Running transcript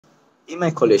In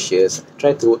my college years, I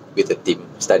try to work with a team,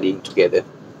 studying together.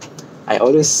 I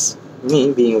always,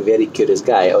 me being a very curious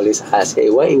guy, I always ask, hey,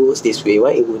 why it works this way?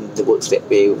 Why it wouldn't works that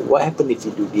way? What happens if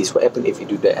you do this? What happens if you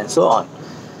do that? And so on.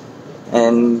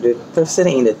 And the person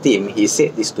in the team, he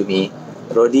said this to me,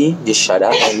 Rodhi, just shut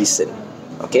up and listen.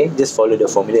 Okay, just follow the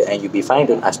formula and you'll be fine.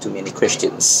 Don't ask too many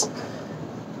questions.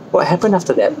 What happened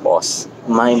after that was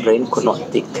my brain could not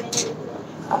think.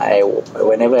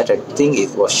 Whenever I tried to think,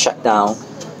 it was shut down.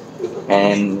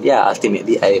 And yeah,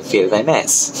 ultimately I failed my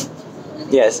maths.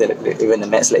 Yes, even the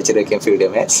maths lecturer can fail the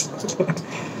maths.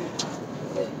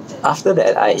 After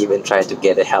that, I even tried to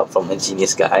get the help from a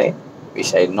genius guy,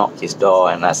 which I knocked his door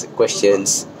and asked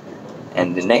questions.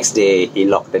 And the next day, he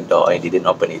locked the door and didn't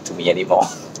open it to me anymore.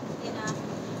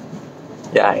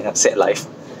 Yeah, in a sad life.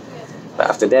 But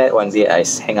after that, one day I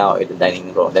hang out at the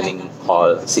dining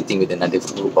hall, sitting with another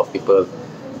group of people.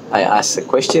 I asked the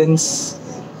questions,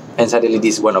 and suddenly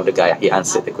this one of the guy, he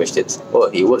answered the questions. Oh,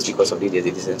 it works because of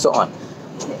this, and so on.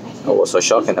 I was so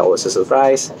shocked and I was so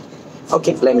surprised.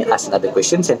 Okay, let me ask another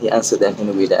questions, and he answered them in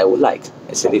a way that I would like.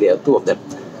 Actually, there are two of them.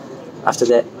 After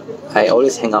that, I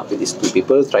always hang out with these two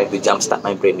people, trying to jumpstart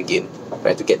my brain again,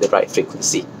 trying to get the right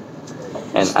frequency.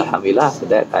 And alhamdulillah, after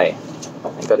that, I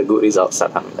got a good results.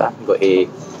 Alhamdulillah, got A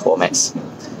for maths.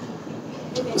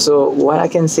 So what I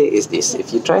can say is this: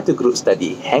 if you try to group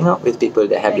study, hang out with people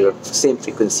that have the same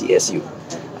frequency as you.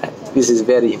 This is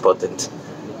very important,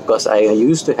 because I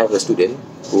used to have a student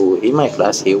who, in my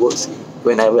class, he works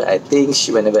whenever I teach,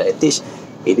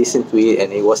 he listened to it,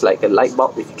 and it was like a light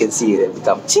bulb. If you can see it,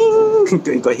 become ching.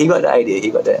 He got the idea.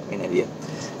 He got the idea.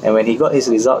 And when he got his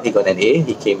result, he got an A.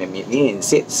 He came and met me and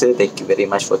said, "Sir, thank you very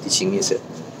much for teaching me, sir."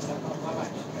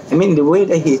 I mean, the way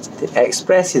that he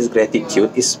expressed his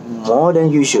gratitude is more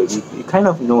than usual. You kind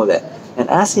of know that. And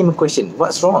ask him a question,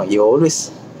 what's wrong? You're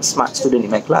always a smart student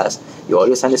in my class. You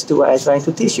always understood what I'm trying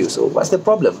to teach you. So what's the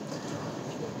problem?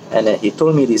 And then he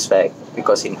told me this fact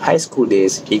because in high school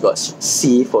days, he got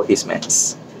C for his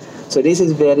maths. So this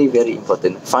is very, very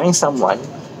important. Find someone,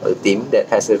 a team that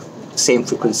has the same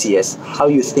frequency as how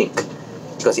you think.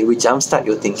 Because it will jumpstart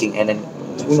your thinking, and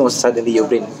then, suddenly your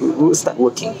brain will start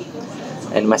working.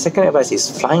 And my second advice is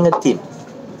find a team.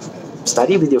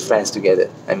 Study with your friends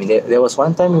together. I mean, there was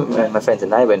one time my friends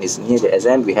and I, when it's near the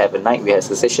exam, we have a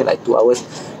session like 2 hours.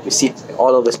 We sit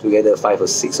all of us together, 5 or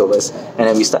 6 of us, and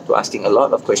then we start to asking a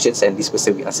lot of questions, and this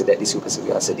person will answer that, this person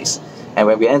will answer this. And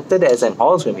when we enter the exam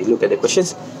halls, when we look at the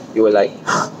questions, you were like,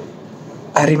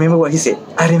 I remember what he said.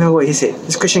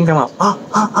 This question come out.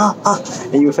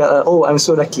 And you felt, oh, I'm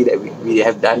so lucky that we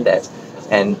have done that.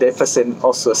 And that person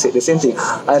also said the same thing.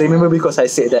 I remember because I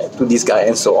said that to this guy,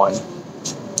 and so on.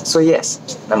 So yes,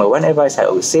 number one advice I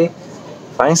would say,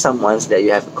 find someone that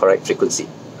you have a correct frequency,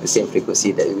 the same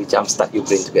frequency that will jumpstart your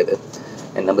brain together.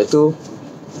 And number two,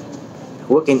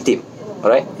 work in team.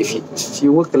 Alright, if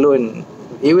you work alone,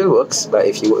 it will work, but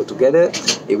if you work together,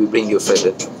 it will bring you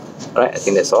further. Alright, I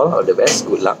think that's all. All the best.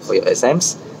 Good luck for your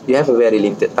exams. You have a very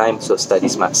limited time, so study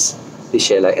smart. Please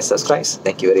share, like, and subscribe.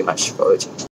 Thank you very much for watching.